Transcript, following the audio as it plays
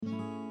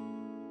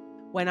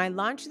When I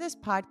launched this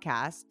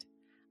podcast,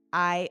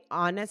 I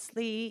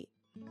honestly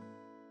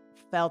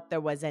felt there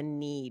was a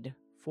need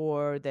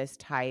for this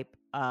type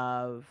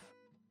of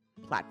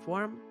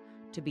platform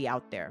to be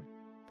out there.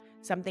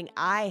 Something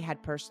I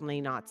had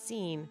personally not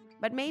seen,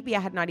 but maybe I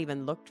had not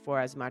even looked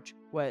for as much,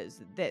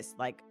 was this,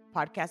 like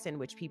podcasts in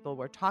which people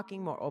were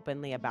talking more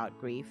openly about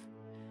grief,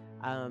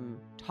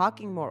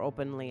 talking more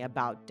openly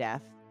about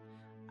death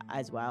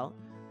as well.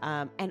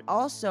 And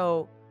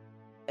also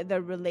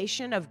the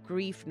relation of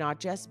grief not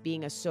just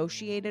being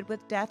associated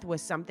with death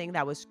was something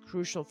that was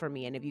crucial for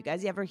me. And if you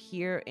guys ever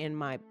hear in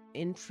my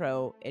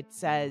intro, it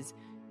says,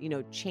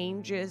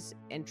 changes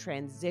and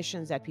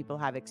transitions that people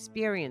have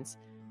experienced.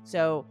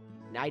 So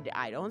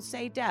I don't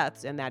say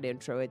deaths in that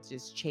intro. It's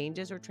just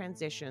changes or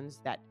transitions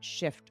that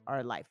shift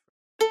our life.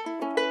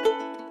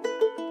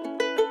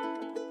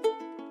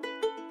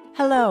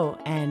 Hello,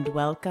 and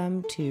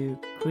welcome to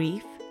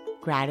Grief,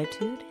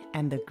 Gratitude,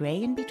 and the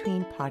Gray in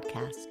Between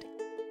podcast.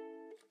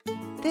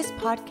 This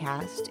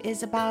podcast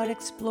is about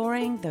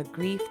exploring the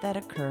grief that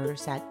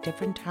occurs at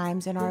different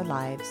times in our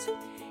lives,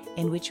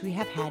 in which we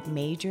have had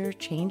major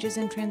changes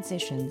and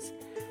transitions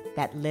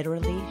that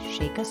literally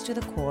shake us to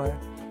the core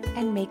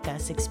and make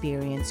us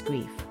experience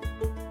grief.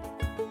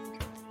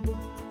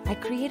 I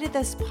created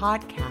this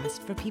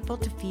podcast for people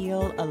to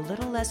feel a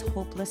little less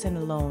hopeless and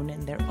alone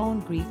in their own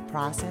grief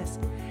process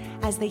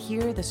as they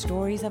hear the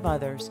stories of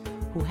others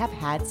who have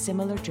had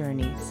similar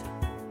journeys.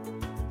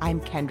 I'm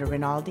Kendra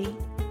Rinaldi,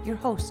 your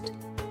host.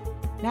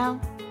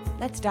 Now,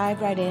 let's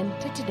dive right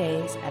into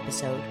today's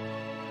episode.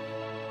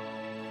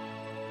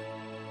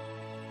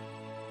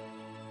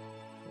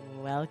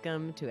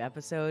 Welcome to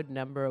episode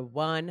number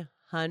 100th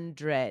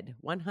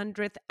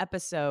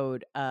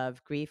episode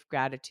of Grief,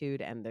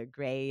 Gratitude, and the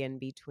Gray in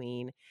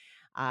Between.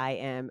 I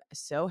am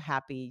so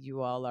happy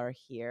you all are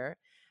here.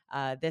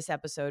 This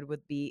episode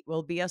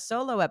will be a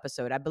solo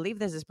episode. I believe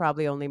this is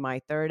probably only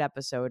my third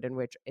episode in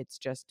which it's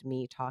just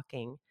me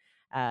talking.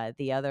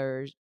 The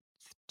other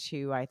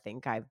two I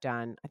think I've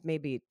done,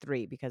 maybe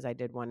three because I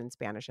did one in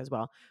Spanish as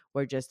well,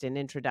 were just an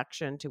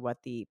introduction to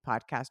what the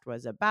podcast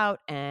was about,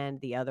 and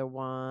the other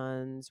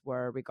ones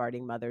were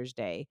regarding Mother's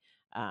Day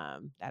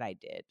that I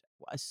did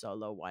a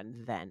solo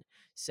one then.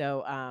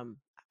 So I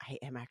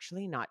am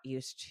actually not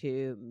used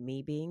to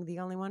me being the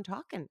only one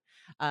talking.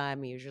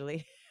 I'm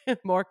usually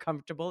more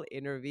comfortable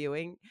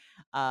interviewing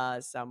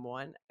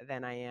someone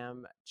than I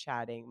am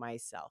chatting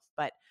myself.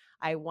 But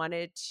I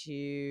wanted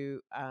to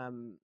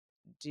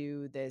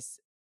do this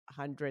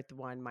 100th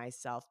one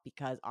myself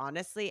because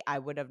honestly, I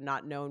would have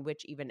not known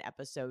which even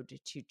episode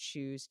to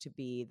choose to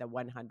be the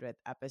 100th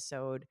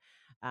episode.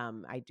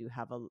 I do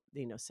have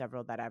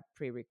several that I've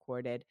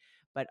pre-recorded,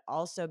 but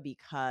also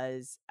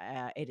because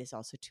it is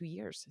also 2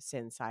 years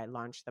since I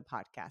launched the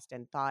podcast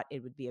and thought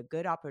it would be a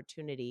good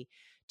opportunity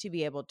to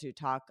be able to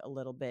talk a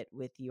little bit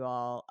with you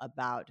all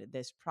about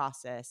this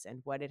process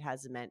and what it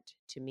has meant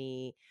to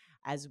me,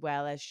 as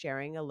well as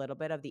sharing a little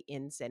bit of the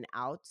ins and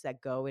outs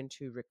that go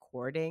into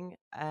recording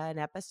an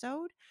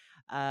episode.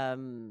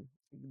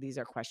 These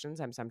are questions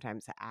I'm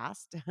sometimes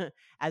asked,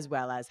 as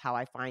well as how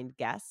I find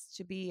guests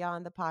to be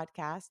on the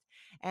podcast,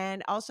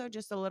 and also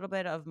just a little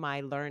bit of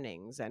my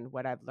learnings and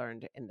what I've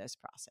learned in this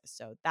process.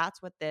 So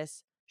that's what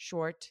this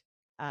short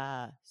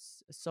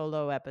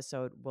solo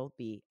episode will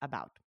be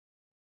about.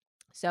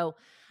 So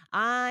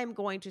I'm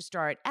going to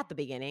start at the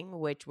beginning,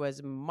 which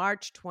was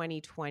March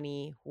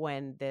 2020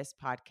 when this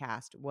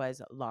podcast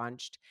was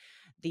launched.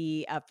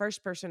 The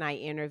first person I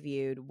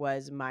interviewed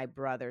was my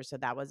brother. So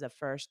that was the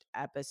first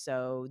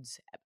episodes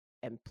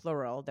in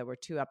plural. There were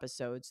 2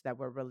 episodes that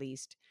were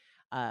released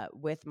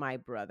with my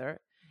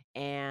brother.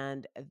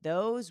 And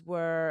those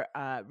were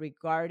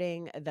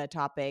regarding the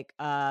topic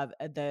of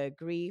the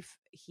grief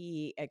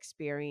he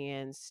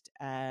experienced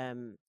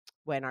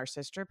when our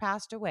sister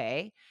passed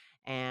away,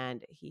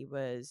 and he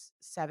was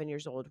 7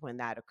 years old when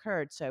that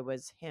occurred. So it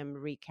was him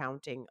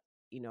recounting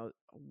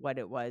what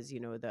it was,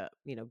 the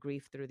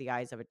grief through the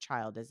eyes of a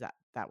child, is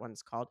that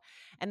one's called.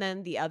 And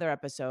then the other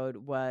episode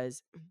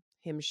was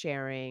him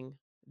sharing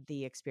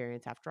the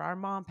experience after our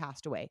mom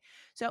passed away.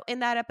 So in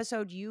that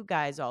episode, you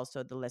guys,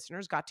 also the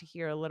listeners, got to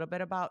hear a little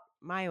bit about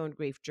my own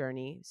grief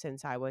journey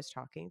since I was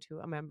talking to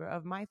a member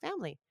of my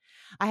family.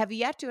 I have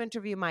yet to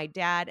interview my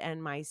dad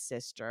and my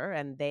sister,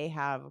 and they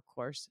have, of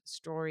course,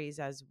 stories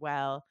as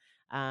well.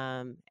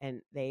 And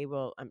they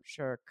will, I'm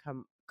sure,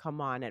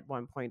 come on at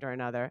one point or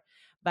another.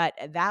 But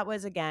that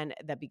was, again,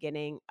 the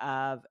beginning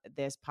of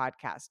this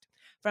podcast.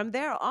 From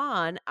there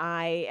on,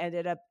 I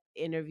ended up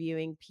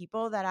interviewing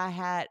people that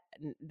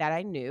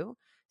I knew,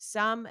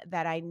 some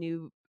that I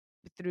knew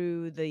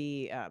through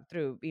the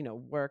through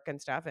work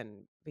and stuff,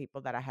 and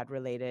people that I had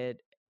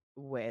related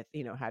with,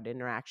 had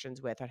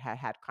interactions with or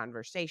had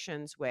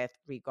conversations with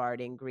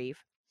regarding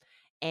grief,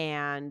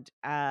 and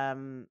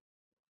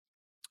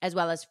as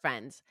well as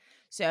friends.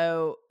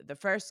 So the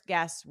first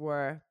guests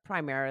were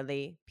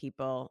primarily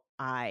people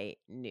I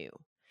knew.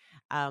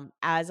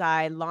 As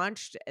I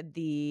launched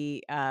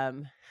the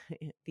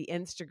the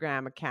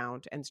Instagram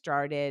account and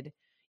started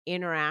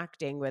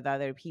interacting with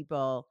other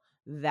people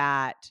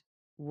that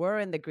were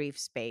in the grief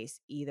space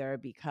either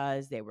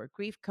because they were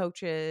grief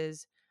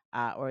coaches,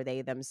 or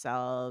they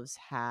themselves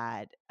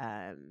had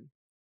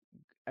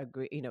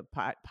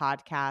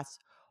podcasts,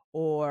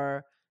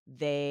 or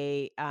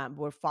they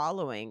were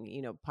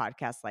following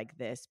podcasts like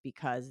this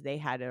because they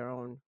had their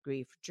own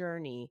grief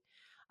journey.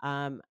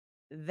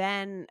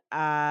 Then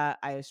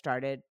I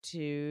started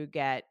to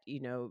get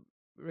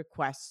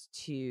requests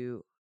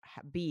to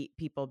be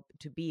people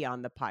to be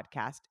on the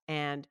podcast,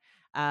 and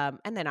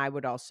then I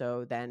would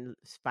also then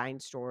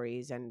find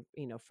stories and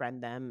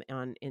friend them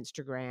on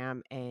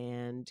Instagram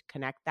and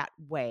connect that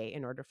way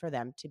in order for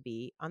them to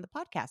be on the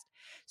podcast.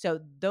 So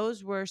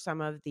those were some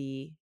of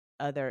the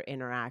other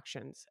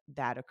interactions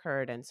that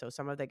occurred. And so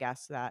some of the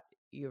guests that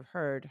you've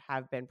heard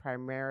have been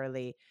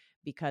primarily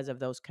because of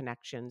those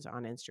connections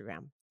on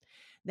Instagram.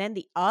 Then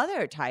the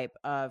other type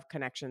of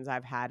connections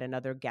I've had and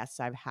other guests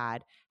I've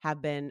had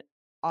have been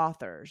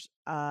authors.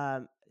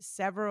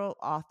 Several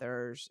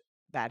authors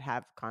that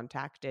have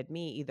contacted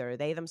me, either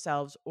they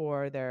themselves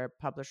or their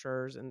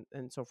publishers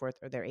and so forth,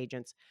 or their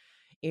agents,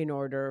 in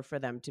order for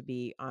them to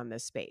be on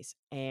this space.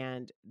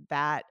 And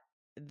that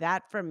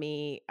for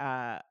me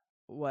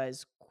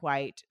was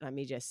quite, let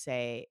me just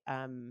say,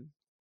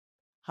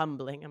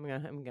 humbling.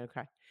 I'm gonna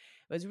cry.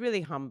 It was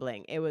really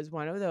humbling. It was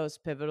one of those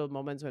pivotal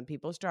moments when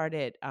people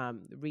started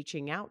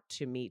reaching out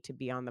to me to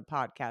be on the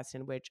podcast,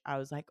 in which I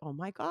was like, oh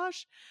my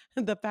gosh,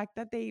 the fact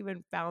that they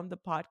even found the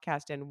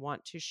podcast and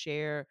want to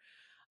share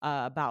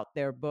about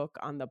their book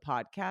on the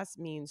podcast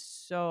means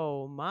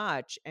so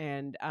much.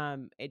 And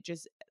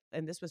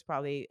and this was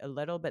probably a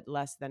little bit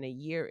less than a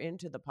year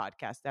into the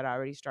podcast that I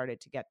already started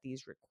to get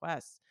these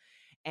requests,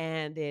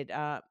 and it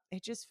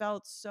just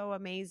felt so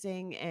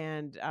amazing.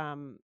 And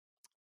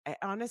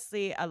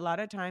honestly, a lot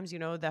of times,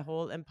 the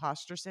whole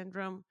imposter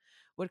syndrome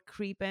would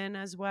creep in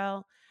as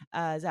well,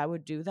 as I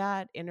would do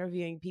that,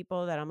 interviewing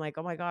people that I'm like,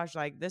 oh my gosh,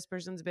 like this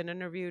person's been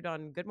interviewed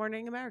on Good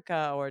Morning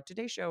America or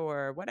Today Show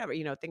or whatever,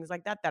 things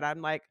like that, that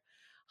I'm like,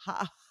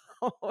 how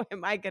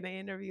am I going to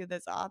interview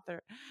this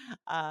author?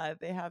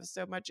 They have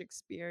so much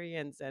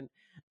experience, and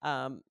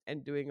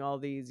doing all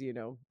these,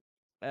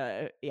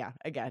 yeah,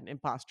 again,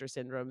 imposter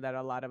syndrome that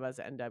a lot of us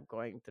end up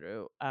going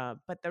through.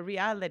 But the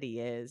reality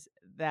is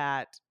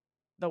that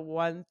the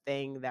one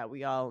thing that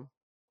we all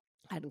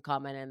had in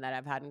common, and that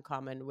I've had in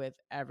common with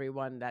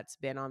everyone that's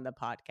been on the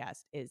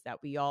podcast, is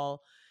that we all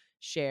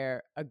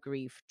share a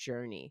grief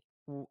journey.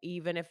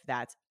 Even if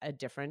that's a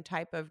different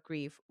type of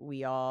grief,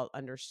 we all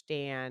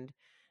understand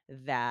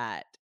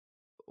that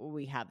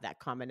we have that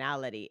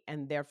commonality,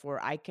 and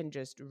therefore I can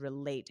just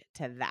relate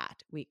to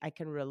that. I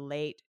can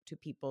relate to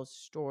people's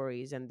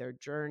stories and their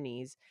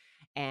journeys,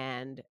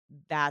 and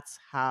that's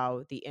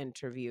how the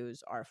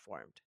interviews are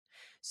formed.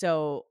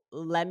 So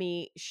let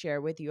me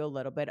share with you a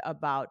little bit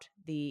about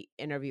the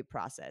interview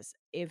process.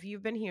 If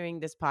you've been hearing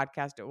this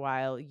podcast a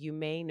while, you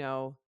may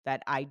know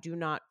that I do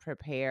not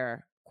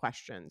prepare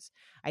questions.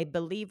 I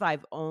believe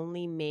I've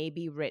only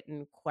maybe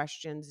written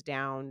questions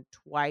down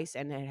twice,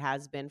 and it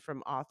has been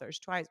from authors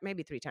twice,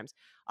 maybe three times,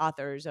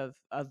 authors of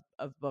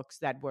books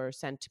that were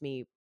sent to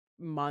me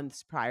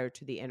months prior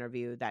to the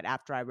interview, that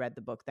after I read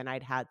the book, then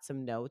I'd had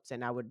some notes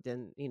and I would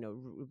then,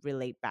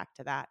 relate back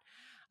to that.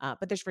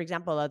 But there's, for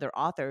example, other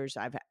authors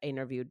I've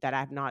interviewed that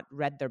I've not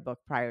read their book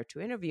prior to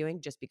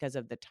interviewing, just because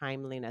of the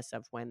timeliness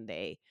of when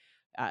they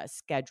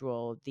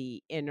schedule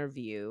the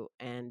interview,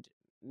 and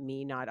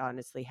me not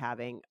honestly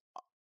having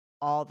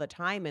all the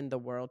time in the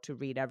world to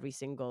read every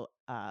single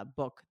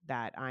book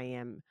that I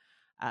am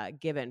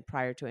given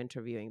prior to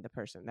interviewing the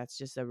person. That's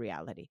just a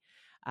reality.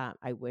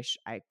 I wish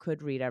I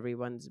could read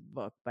everyone's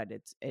book, but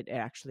it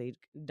actually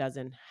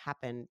doesn't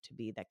happen to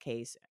be the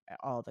case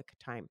all the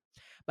time.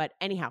 But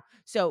anyhow,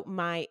 so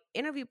my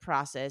interview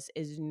process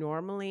is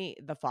normally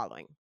the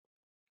following.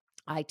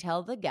 I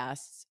tell the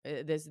guests,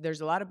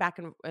 there's a lot of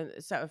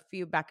so a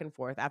few back and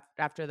forth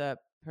after the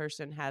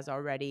person has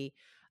already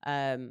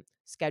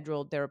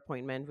scheduled their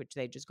appointment, which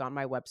they just go on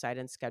my website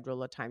and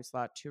schedule a time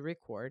slot to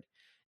record.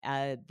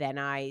 Then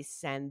I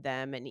send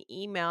them an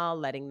email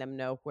letting them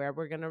know where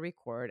we're going to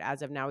record.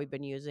 As of now, we've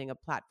been using a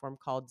platform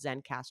called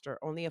Zencaster.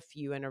 Only a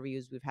few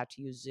interviews we've had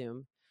to use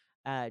Zoom,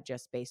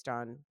 just based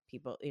on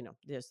people,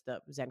 just the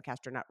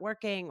Zencaster not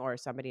working, or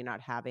somebody not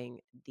having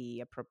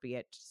the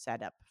appropriate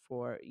setup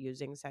for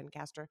using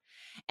Zencaster.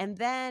 And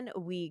then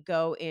we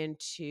go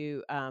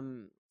into,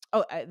 and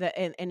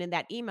in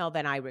that email,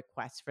 then I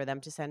request for them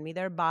to send me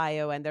their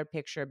bio and their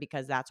picture,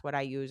 because that's what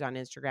I use on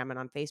Instagram and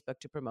on Facebook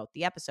to promote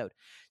the episode.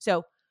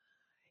 So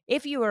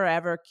if you were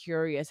ever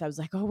curious, I was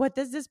like, oh, what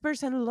does this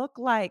person look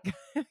like?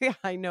 Yeah,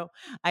 I know.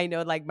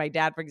 Like my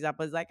dad, for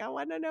example, is like, I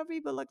want to know what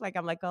people look like.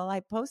 I'm like, oh, I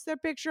post their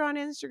picture on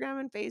Instagram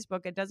and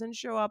Facebook. It doesn't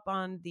show up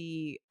on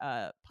the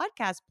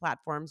podcast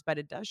platforms, but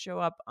it does show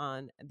up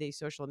on the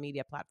social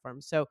media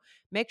platforms. So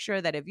make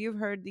sure that if you've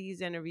heard these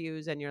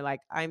interviews and you're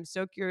like, I'm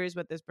so curious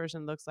what this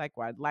person looks like,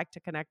 or I'd like to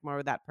connect more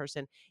with that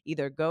person,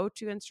 either go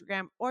to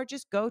Instagram or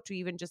just go to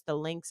even just the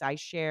links I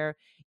share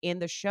in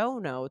the show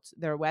notes.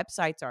 Their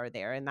websites are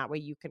there, and that way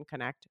you can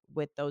connect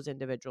with those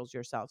individuals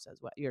yourself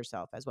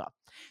as well.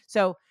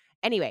 So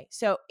Anyway,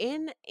 so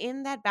in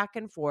that back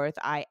and forth,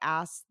 I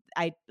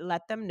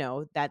let them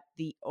know that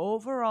the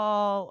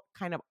overall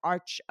kind of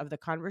arch of the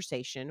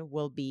conversation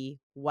will be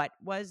what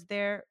was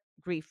their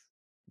grief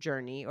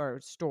journey or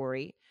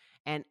story.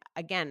 And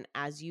again,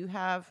 as you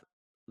have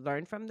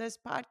learned from this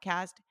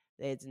podcast,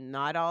 it's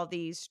not all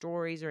these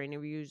stories or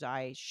interviews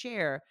I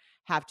share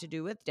have to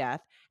do with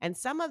death. And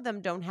some of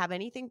them don't have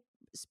anything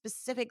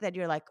specific that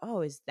you're like,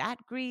 oh, is that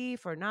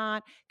grief or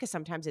not? Because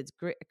sometimes it's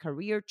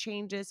career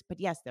changes, but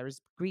yes,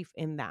 there's grief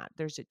in that.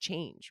 There's a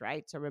change,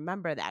 right? So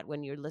remember that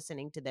when you're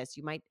listening to this,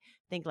 you might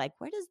think like,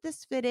 where does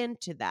this fit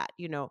into that?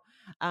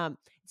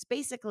 It's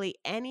basically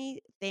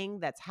anything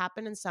that's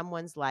happened in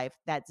someone's life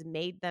that's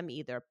made them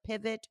either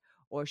pivot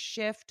or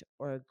shift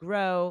or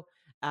grow.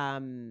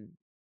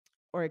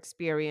 Or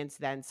experience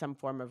then some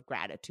form of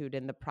gratitude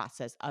in the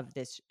process of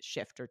this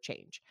shift or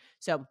change.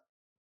 So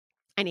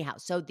anyhow,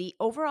 so the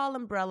overall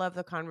umbrella of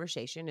the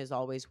conversation is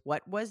always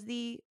what was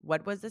the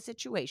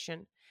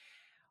situation,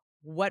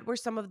 what were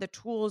some of the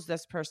tools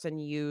this person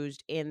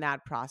used in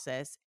that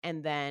process,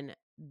 and then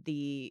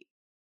the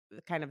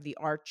kind of the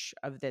arch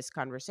of this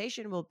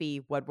conversation will be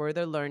what were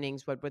the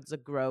learnings, what was the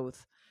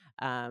growth,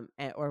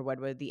 or what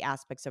were the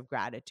aspects of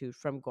gratitude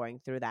from going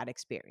through that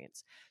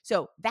experience.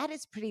 So that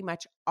is pretty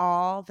much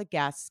all the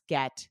guests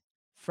get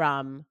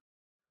from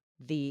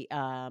the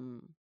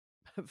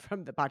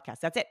from the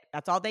podcast. That's it.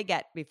 That's all they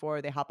get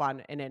before they hop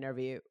on an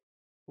interview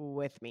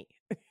with me.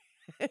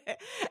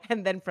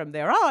 And then from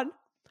there on,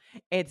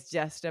 it's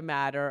just a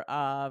matter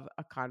of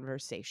a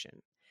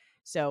conversation.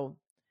 So,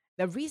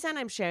 the reason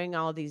I'm sharing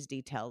all these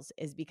details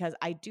is because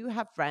I do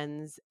have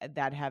friends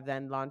that have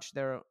then launched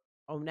their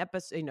own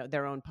episode,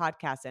 their own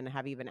podcast, and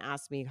have even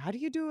asked me, "How do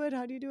you do it?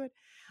 How do you do it?"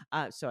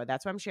 So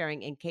that's what I'm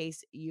sharing in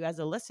case you, as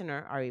a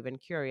listener, are even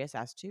curious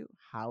as to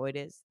how it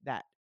is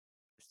that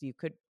you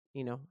could,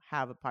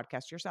 have a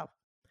podcast yourself.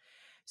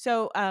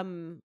 So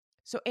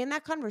in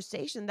that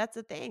conversation, that's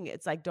the thing.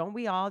 It's like, don't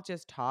we all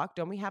just talk?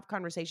 Don't we have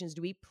conversations?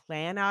 Do we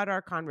plan out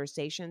our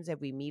conversations if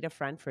we meet a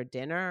friend for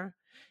dinner?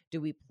 Do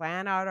we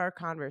plan out our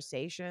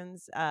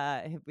conversations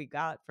if we go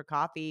out for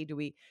coffee? Do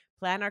we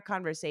plan our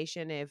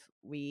conversation if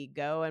we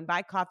go and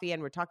buy coffee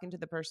and we're talking to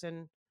the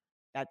person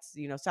that's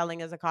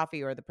selling us a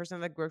coffee, or the person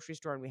at the grocery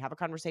store, and we have a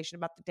conversation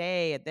about the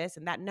day and this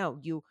and that? No,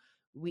 you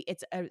we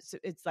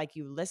it's like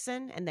you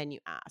listen and then you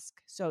ask.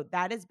 So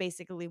that is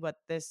basically what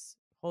this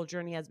whole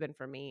journey has been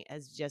for me,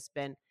 has just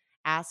been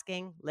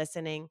asking,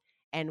 listening,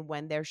 and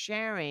when they're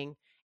sharing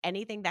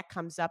anything that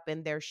comes up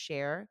in their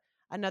share,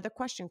 another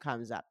question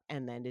comes up,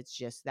 and then it's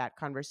just that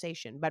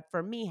conversation. But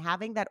for me,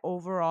 having that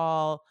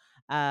overall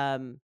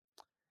um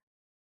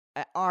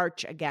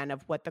arch again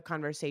of what the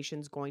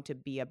conversation's going to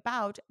be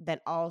about, then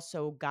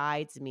also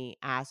guides me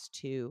as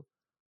to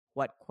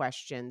what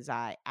questions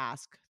I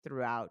ask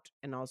throughout,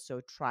 and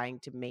also trying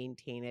to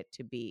maintain it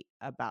to be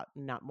about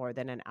not more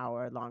than an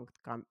hour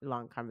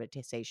long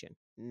conversation.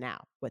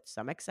 Now, with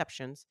some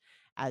exceptions,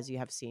 as you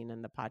have seen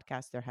in the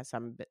podcast, there has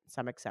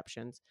some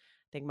exceptions.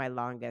 I think my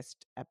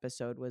longest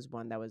episode was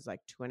one that was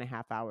like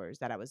 2.5 hours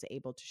that I was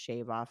able to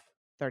shave off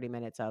 30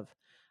 minutes of,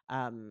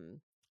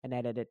 um, and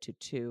edit it to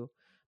two.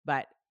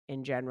 But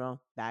in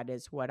general, that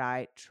is what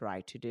I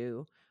try to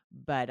do,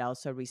 but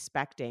also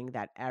respecting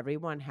that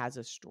everyone has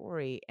a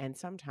story. And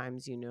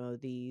sometimes,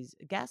 these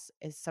guests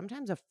is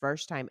sometimes the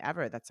first time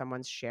ever that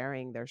someone's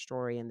sharing their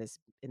story in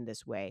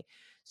this way.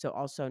 So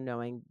also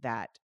knowing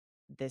that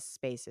this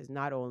space is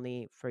not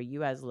only for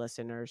you as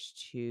listeners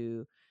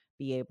to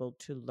be able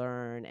to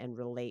learn and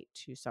relate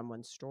to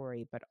someone's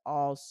story, but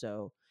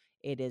also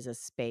it is a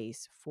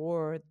space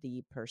for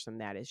the person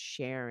that is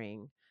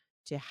sharing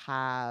to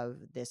have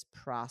this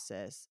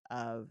process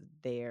of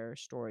their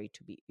story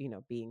to be,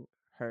 being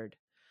heard.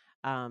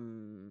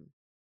 Um,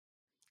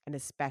 and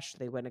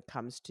especially when it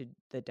comes to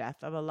the death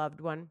of a loved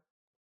one,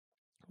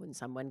 when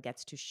someone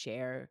gets to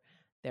share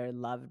their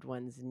loved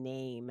one's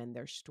name and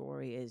their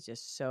story is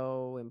just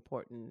so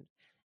important.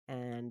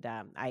 And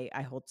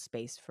I hold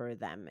space for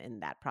them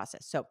in that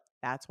process. So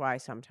that's why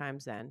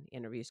sometimes then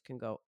interviews can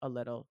go a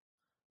little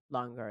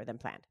longer than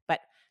planned. But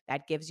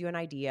that gives you an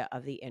idea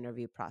of the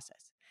interview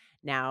process.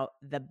 Now,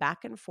 the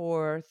back and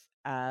forth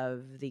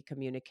of the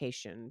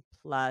communication,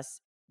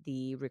 plus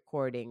the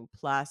recording,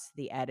 plus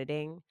the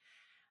editing,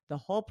 the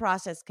whole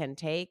process can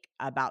take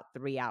about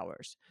 3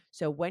 hours.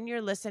 So when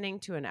you're listening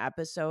to an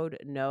episode,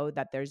 know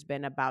that there's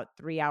been about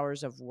 3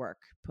 hours of work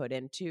put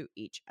into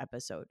each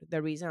episode.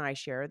 The reason I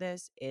share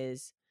this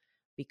is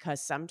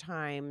because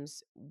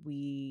sometimes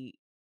we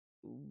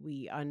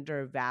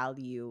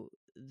undervalue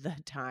the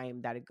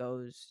time that it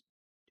goes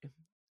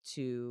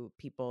to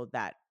people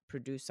that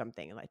produce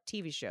something like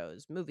TV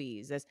shows,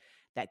 movies, this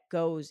that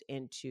goes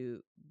into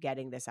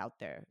getting this out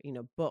there,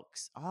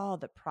 books, all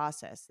the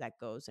process that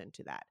goes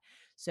into that.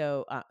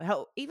 So,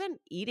 even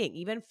eating,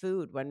 even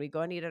food, when we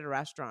go and eat at a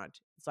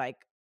restaurant, it's like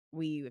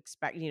we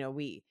expect,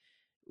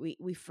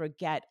 we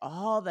forget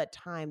all the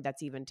time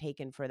that's even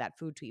taken for that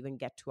food to even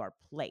get to our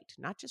plate,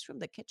 not just from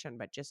the kitchen,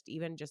 but just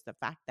even just the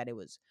fact that it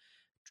was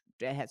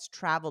has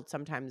traveled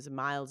sometimes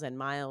miles and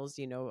miles,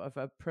 of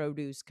a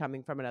produce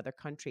coming from another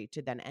country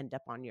to then end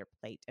up on your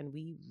plate. And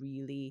we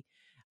really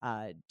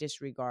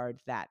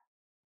disregard that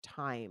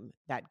time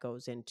that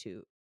goes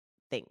into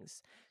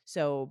things.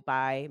 So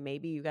by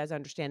maybe you guys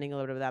understanding a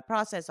little bit of that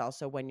process,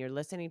 also when you're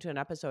listening to an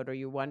episode or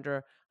you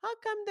wonder, how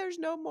come there's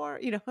no more,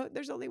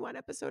 there's only one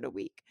episode a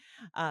week.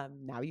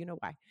 Now you know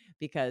why.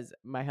 Because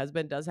my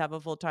husband does have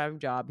a full-time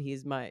job.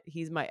 He's my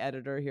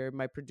editor here,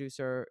 my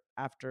producer.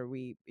 After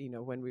we,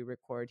 when we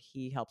record,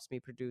 he helps me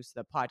produce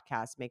the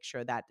podcast, make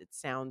sure that it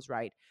sounds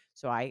right.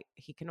 So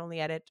he can only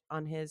edit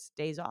on his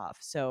days off.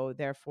 So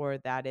therefore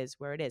that is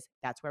where it is.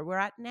 That's where we're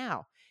at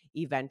now.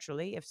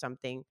 Eventually, if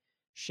something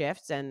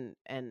shifts and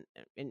in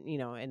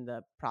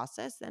the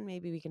process, then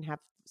maybe we can have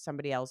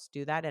somebody else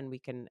do that, and we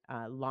can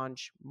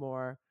launch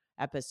more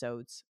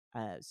episodes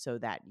so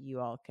that you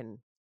all can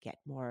get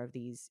more of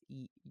these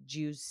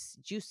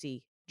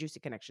juicy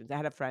connections. I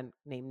had a friend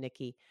named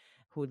Nikki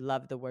who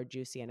loved the word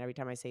juicy, and every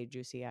time I say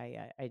juicy,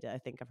 I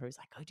think of her as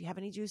like, oh, do you have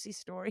any juicy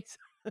stories?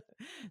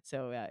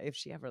 So if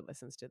she ever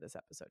listens to this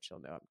episode, she'll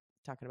know I'm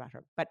talking about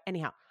her. But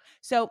anyhow,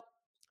 so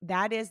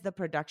that is the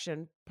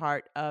production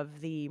part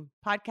of the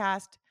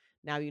podcast.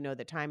 Now you know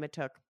the time it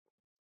took.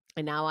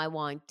 And now I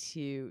want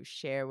to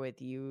share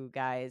with you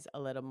guys a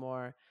little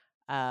more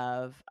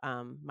of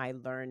my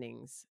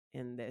learnings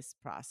in this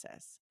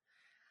process.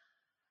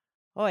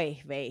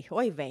 Oy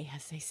vey,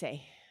 as they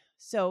say.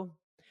 So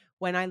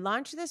when I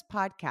launched this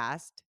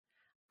podcast,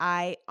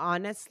 I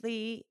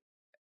honestly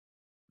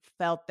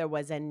felt there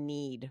was a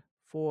need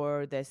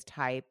for this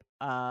type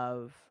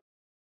of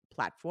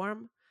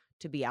platform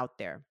to be out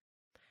there.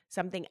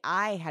 Something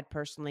I had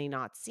personally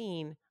not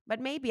seen, but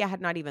maybe I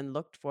had not even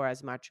looked for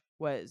as much,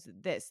 was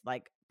this,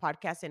 like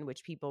podcasts in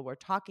which people were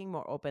talking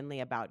more openly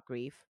about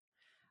grief,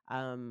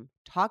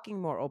 talking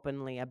more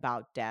openly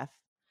about death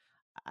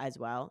as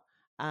well.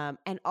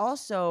 And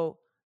also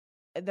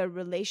the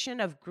relation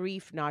of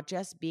grief not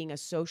just being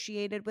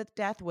associated with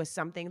death was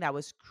something that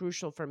was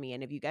crucial for me.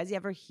 And if you guys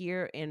ever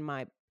hear in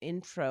my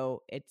intro,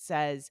 it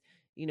says,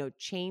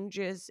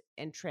 changes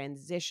and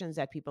transitions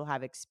that people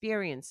have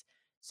experienced.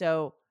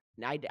 So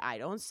I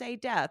don't say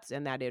deaths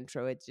in that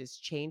intro. It's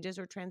just changes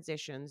or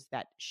transitions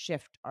that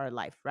shift our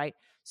life, right?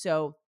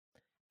 So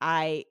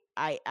I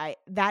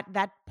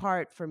that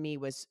part for me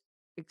was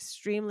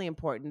extremely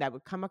important, that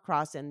would come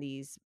across in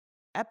these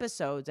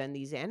episodes and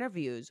these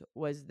interviews,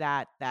 was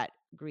that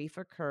grief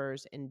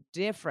occurs in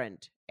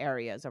different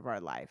areas of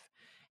our life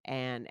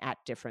and at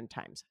different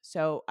times.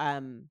 So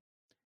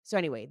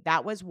anyway,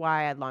 that was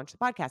why I launched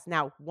the podcast.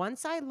 Now,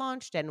 once I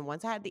launched it and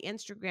once I had the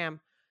Instagram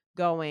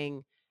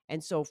going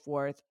and so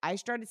forth, I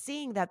started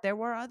seeing that there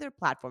were other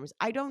platforms.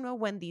 I don't know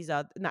when these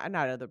other, not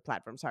other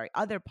platforms, sorry,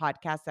 other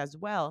podcasts as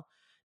well,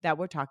 that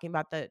were talking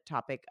about the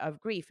topic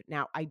of grief.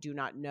 Now, I do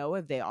not know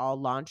if they all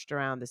launched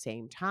around the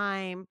same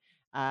time.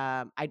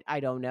 I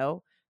don't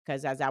know,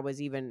 because as I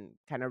was even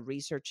kind of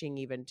researching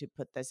even to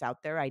put this out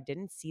there, I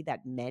didn't see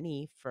that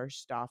many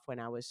first off when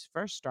I was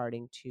first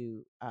starting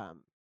to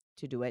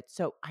do it.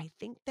 So I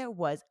think there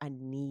was a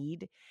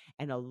need,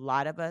 and a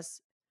lot of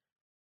us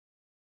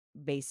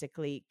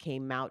basically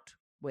came out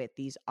with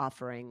these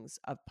offerings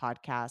of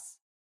podcasts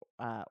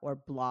or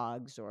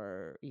blogs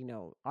or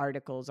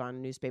articles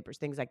on newspapers,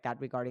 things like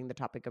that regarding the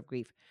topic of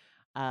grief,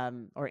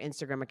 or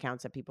Instagram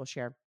accounts that people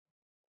share,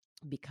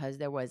 because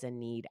there was a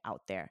need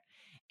out there.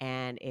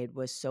 And it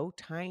was so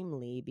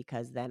timely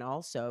because then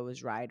also it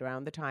was right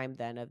around the time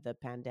then of the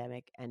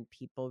pandemic and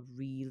people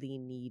really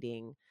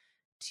needing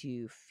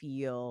to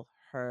feel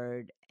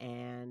heard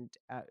and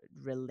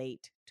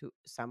relate to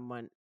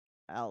someone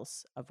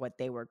else of what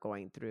they were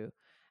going through.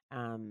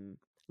 Um,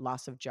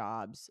 Loss of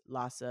jobs,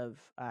 loss of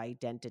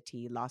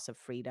identity, loss of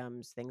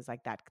freedoms, things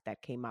like that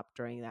that came up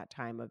during that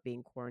time of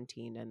being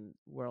quarantined and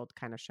world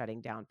kind of shutting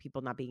down,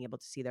 people not being able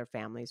to see their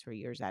families for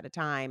years at a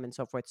time and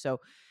so forth. So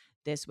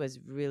this was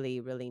really,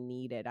 really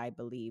needed, I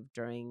believe,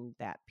 during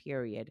that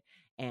period.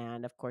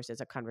 And of course,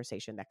 it's a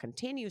conversation that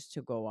continues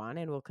to go on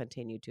and will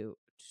continue to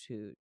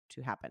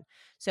to happen.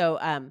 So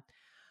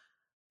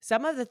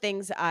some of the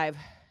things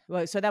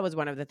so that was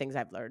one of the things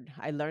I've learned.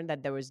 I learned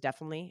that there was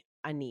definitely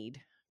a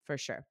need, for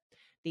sure.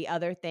 The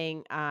other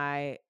thing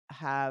I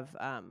have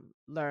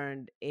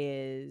learned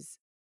is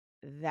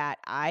that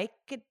I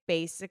could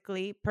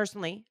basically,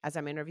 personally, as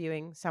I'm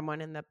interviewing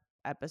someone in the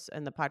episode,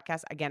 in the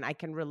podcast, again, I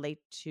can relate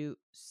to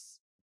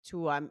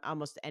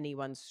almost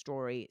anyone's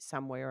story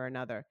some way or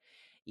another,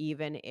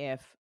 even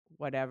if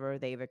whatever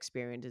they've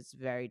experienced is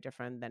very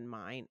different than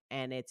mine.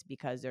 And it's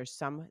because there's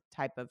some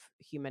type of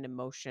human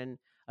emotion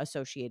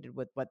associated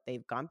with what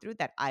they've gone through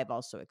that I've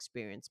also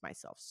experienced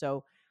myself.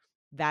 So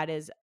that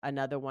is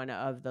another one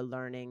of the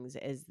learnings,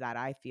 is that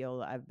I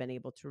feel I've been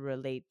able to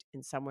relate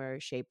in some way,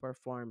 shape, or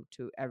form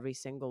to every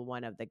single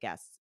one of the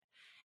guests.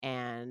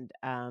 And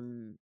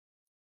and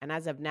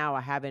as of now,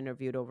 I have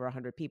interviewed over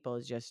 100 people.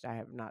 It's just I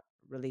have not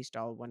released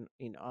all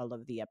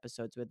of the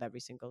episodes with every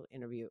single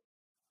interview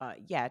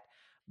yet.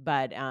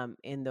 But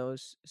in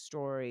those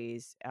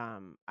stories,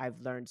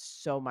 I've learned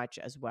so much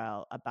as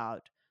well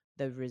about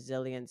the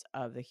resilience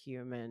of the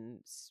human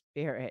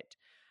spirit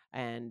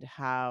and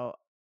how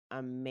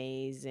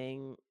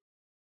amazing,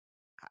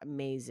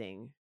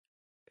 amazing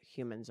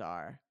humans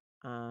are.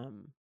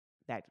 Um,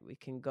 that we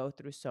can go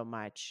through so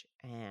much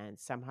and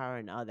somehow or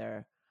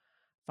another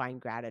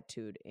find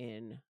gratitude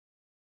in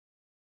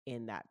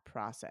that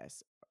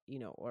process,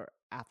 or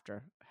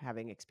after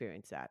having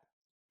experienced that.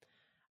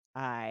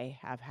 I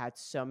have had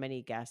so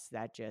many guests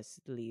that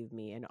just leave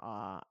me in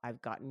awe.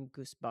 I've gotten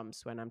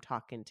goosebumps when I'm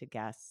talking to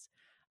guests.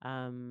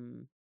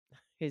 Um,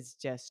 it's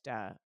just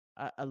a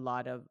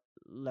lot of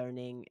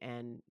learning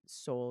and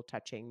soul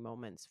touching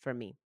moments for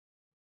me.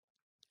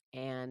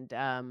 And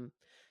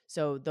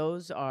so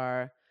those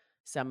are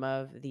some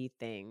of the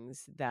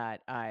things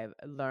that I've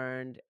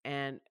learned.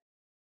 And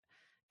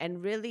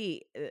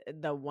really,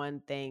 the one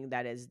thing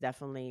that is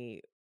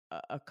definitely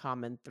a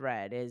common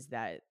thread is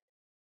that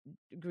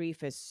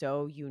grief is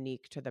so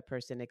unique to the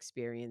person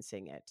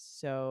experiencing it.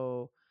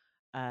 So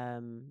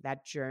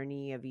that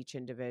journey of each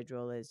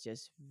individual is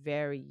just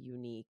very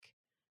unique.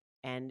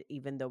 And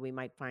even though we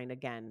might find,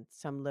 again,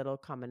 some little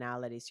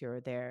commonalities here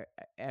or there,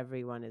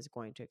 everyone is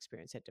going to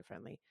experience it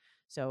differently.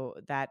 So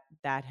that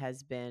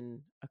has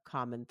been a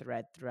common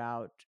thread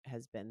throughout,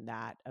 has been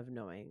that of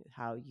knowing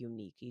how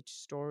unique each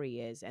story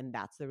is. And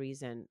that's the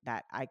reason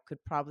that I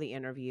could probably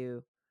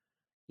interview,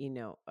 you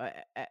know, uh,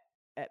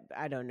 uh,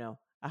 I don't know,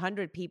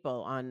 100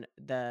 people on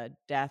the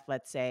death,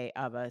 let's say,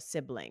 of a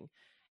sibling,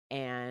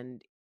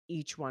 and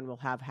each one will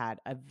have had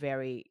a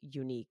very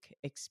unique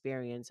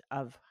experience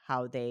of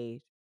how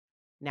they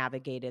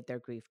navigated their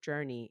grief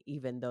journey,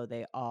 even though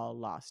they all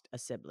lost a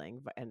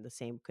sibling. And the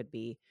same could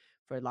be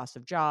for loss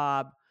of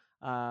job,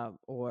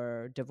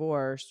 or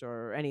divorce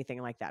or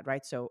anything like that,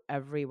 right? So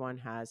everyone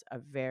has a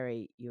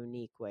very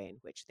unique way in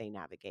which they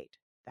navigate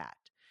that.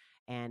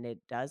 And it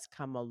does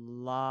come a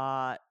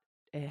lot,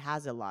 it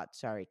has a lot,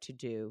 sorry, to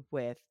do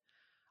with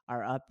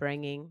our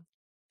upbringing,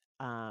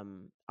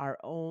 our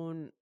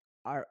own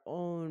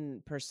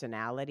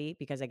personality,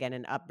 because again,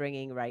 in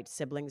upbringing, right,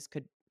 siblings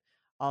could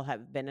all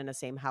have been in the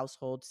same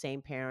household, same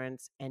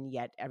parents, and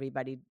yet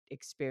everybody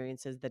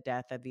experiences the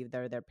death of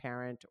either their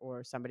parent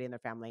or somebody in their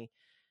family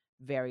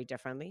very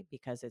differently,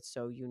 because it's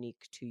so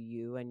unique to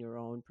you and your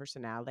own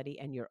personality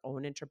and your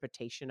own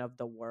interpretation of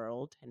the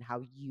world and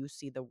how you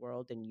see the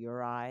world in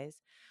your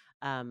eyes.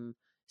 Um,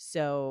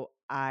 so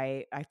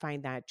I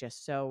find that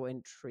just so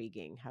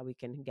intriguing, how we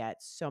can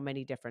get so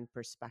many different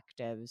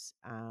perspectives,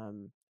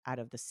 out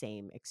of the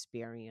same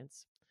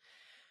experience.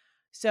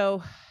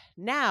 So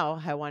now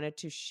I wanted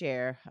to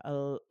share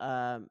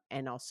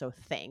and also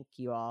thank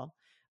you all.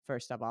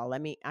 First of all,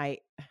 let me I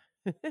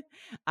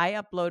I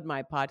upload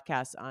my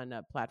podcast on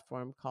a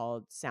platform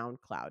called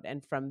SoundCloud,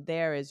 and from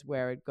there is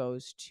where it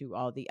goes to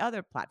all the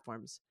other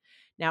platforms.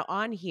 Now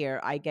on here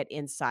I get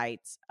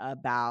insights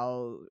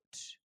about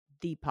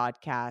the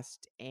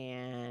podcast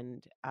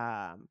and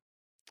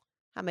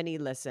how many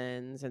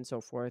listens and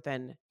so forth.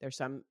 And there's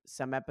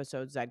some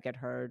episodes that get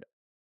heard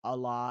a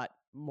lot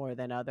more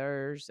than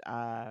others.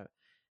 A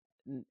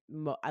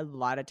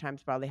lot of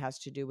times probably has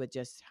to do with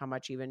just how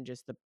much even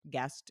just the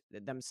guest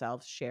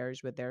themselves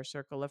shares with their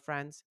circle of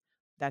friends.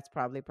 That's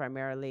probably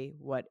primarily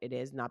what it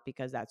is, not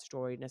because that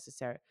story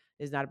necessarily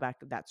is not about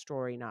that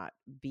story not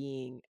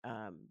being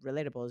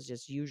relatable. It's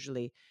just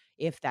usually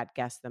if that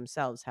guest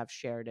themselves have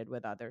shared it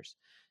with others.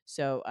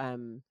 So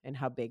and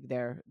how big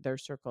their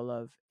circle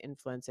of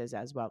influence is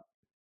as well.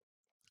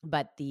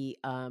 But the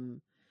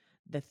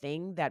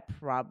thing that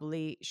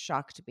probably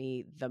shocked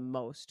me the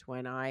most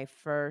when I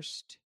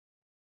first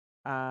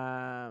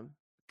um,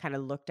 kind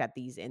of looked at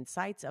these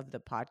insights of the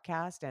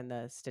podcast and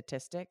the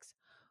statistics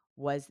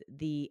was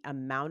the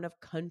amount of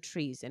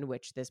countries in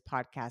which this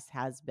podcast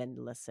has been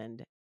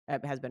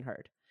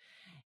heard.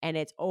 And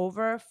it's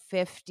over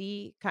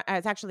 50,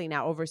 it's actually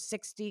now over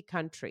 60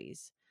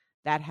 countries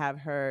that have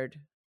heard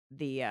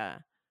the,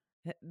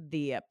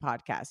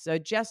 podcast. So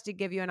just to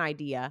give you an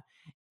idea,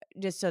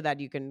 just so that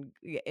you can,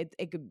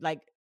 it could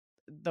like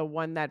the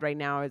one that right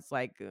now is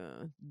like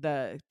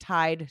the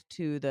tied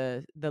to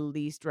the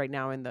least right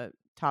now in the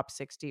top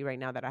 60 right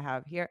now that I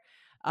have here,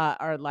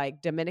 are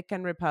like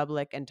Dominican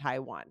Republic and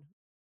Taiwan.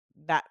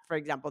 That, for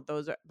example,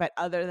 those are, but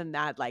other than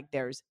that, like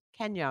there's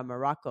Kenya,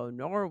 Morocco,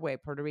 Norway,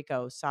 Puerto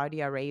Rico,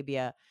 Saudi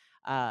Arabia,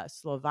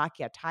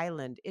 Slovakia,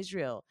 Thailand,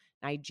 Israel,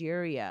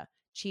 Nigeria,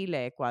 Chile,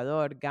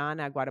 Ecuador,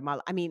 Ghana,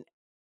 Guatemala. I mean,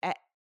 eh,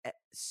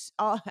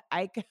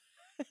 I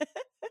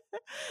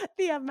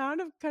the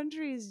amount of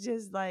countries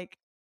just like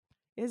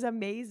is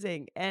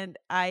amazing. And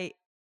I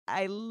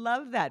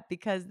love that,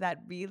 because that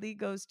really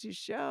goes to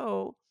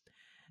show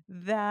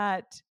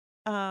that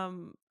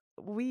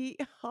we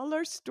all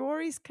our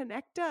stories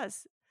connect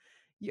us.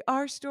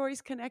 Our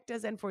stories connect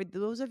us. And for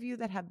those of you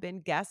that have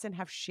been guests and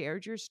have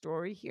shared your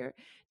story here,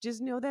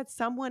 just know that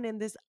someone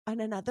in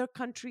another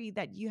country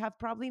that you have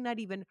probably not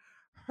even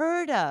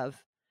heard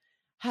of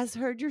has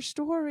heard your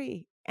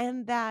story.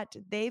 and that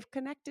they've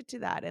connected to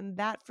that. And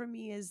that for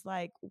me is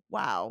like,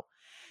 wow.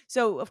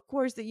 So of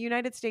course the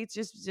United States,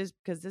 just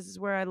because this is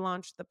where I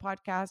launched the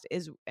podcast,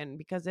 is, and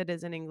because it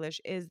is in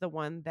English, is the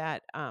one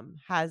that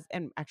has,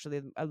 and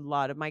actually a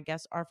lot of my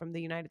guests are from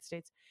the United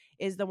States,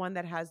 is the one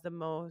that has the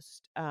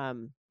most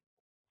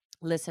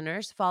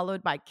listeners,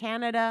 followed by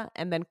Canada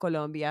and then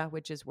Colombia,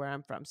 which is where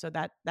I'm from. So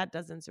that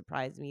doesn't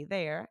surprise me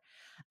there.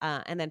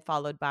 And then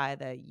followed by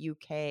the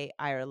UK,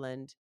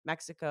 Ireland,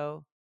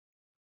 Mexico,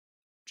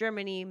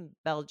 Germany,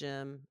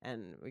 Belgium,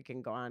 and we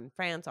can go on,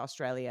 France,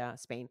 Australia,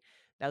 Spain.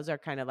 Those are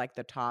kind of like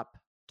the top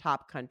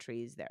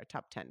countries there,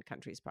 top 10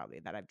 countries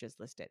probably that I've just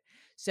listed.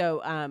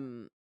 So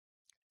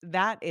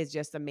that is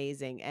just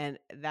amazing. And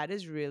that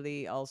is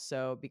really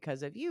also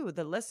because of you,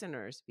 the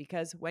listeners,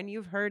 because when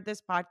you've heard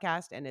this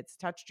podcast and it's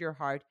touched your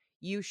heart,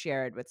 you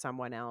share it with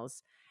someone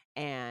else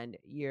and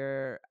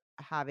you're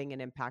having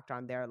an impact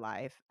on their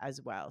life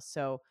as well.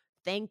 So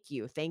thank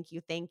you, thank you,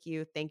 thank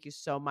you, thank you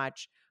so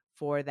much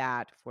for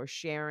that, for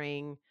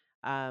sharing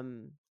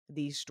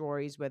these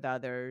stories with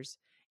others.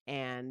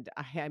 And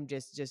I am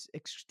just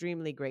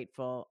extremely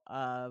grateful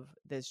of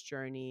this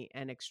journey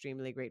and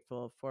extremely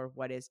grateful for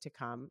what is to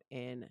come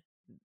in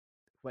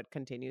what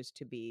continues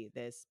to be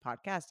this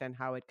podcast and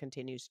how it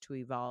continues to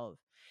evolve.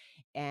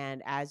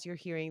 And as you're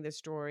hearing this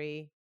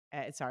story,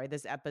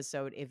 this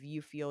episode, if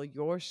you feel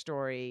your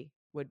story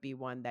would be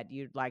one that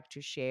you'd like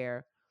to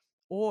share,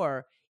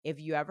 or if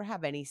you ever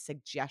have any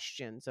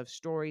suggestions of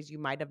stories you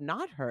might have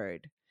not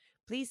heard,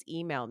 please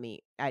email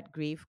me at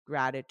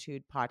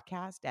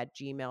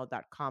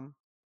griefgratitudepodcast@gmail.com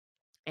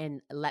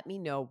and let me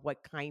know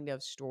what kind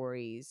of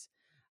stories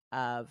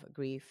of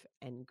grief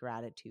and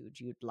gratitude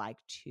you'd like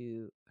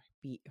to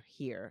be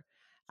hear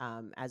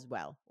as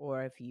well,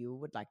 or if you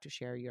would like to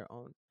share your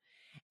own.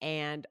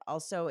 And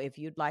also, if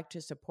you'd like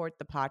to support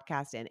the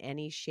podcast in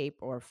any shape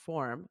or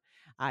form,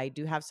 I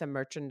do have some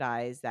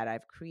merchandise that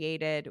I've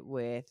created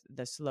with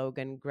the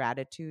slogan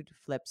 "Gratitude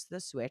Flips the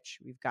Switch."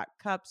 We've got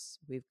cups,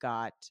 we've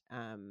got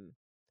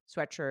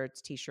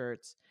sweatshirts,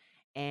 t-shirts,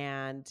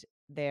 and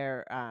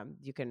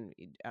you can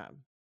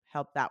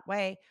help that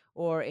way.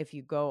 Or if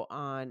you go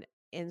on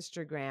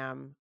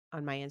Instagram,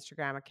 on my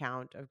Instagram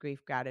account of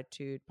Grief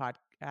Gratitude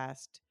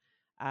Podcast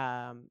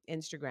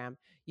Instagram,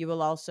 you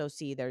will also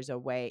see there's a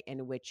way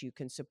in which you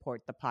can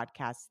support the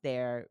podcast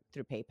there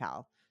through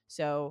PayPal.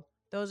 So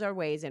those are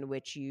ways in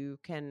which you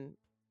can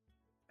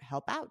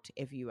help out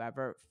if you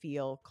ever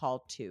feel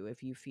called to,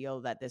 if you feel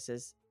that this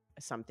is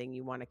something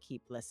you want to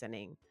keep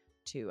listening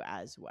to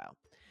as well.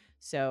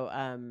 So,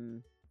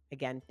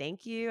 again,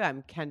 thank you.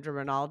 I'm Kendra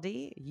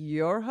Rinaldi,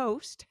 your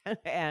host,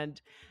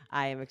 and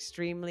I am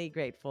extremely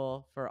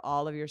grateful for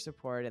all of your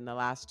support in the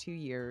last 2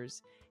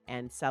 years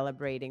and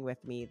celebrating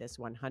with me this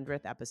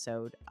 100th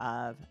episode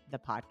of the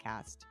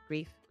podcast,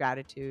 Grief,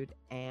 Gratitude,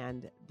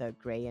 and the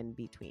Gray in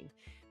Between.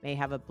 May you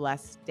have a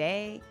blessed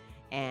day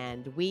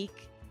and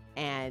week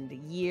and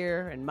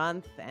year and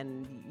month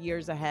and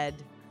years ahead,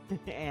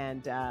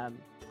 and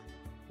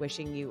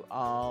wishing you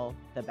all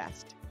the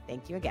best.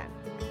 Thank you again.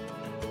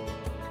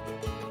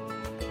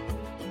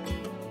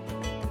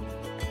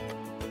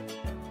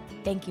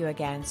 Thank you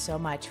again so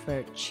much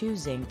for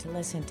choosing to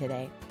listen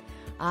today.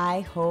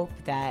 I hope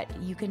that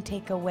you can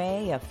take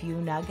away a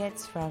few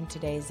nuggets from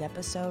today's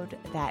episode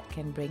that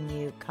can bring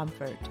you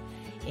comfort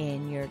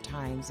in your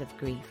times of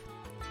grief.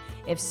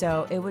 If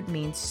so, it would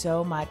mean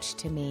so much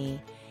to me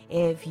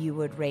if you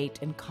would rate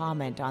and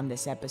comment on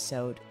this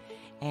episode.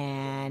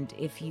 And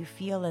if you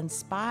feel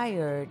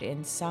inspired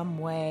in some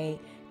way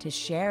to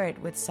share it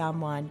with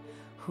someone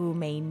who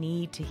may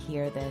need to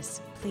hear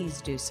this,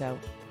 please do so.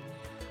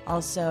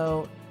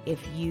 Also,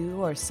 if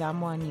you or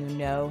someone you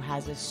know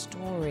has a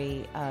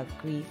story of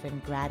grief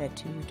and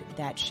gratitude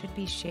that should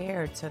be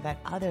shared so that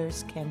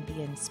others can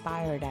be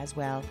inspired as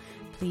well,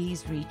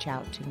 please reach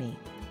out to me.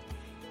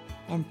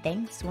 And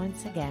thanks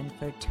once again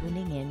for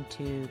tuning in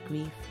to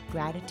Grief,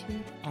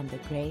 Gratitude, and the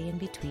Gray in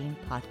Between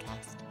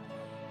podcast.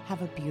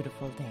 Have a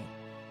beautiful day.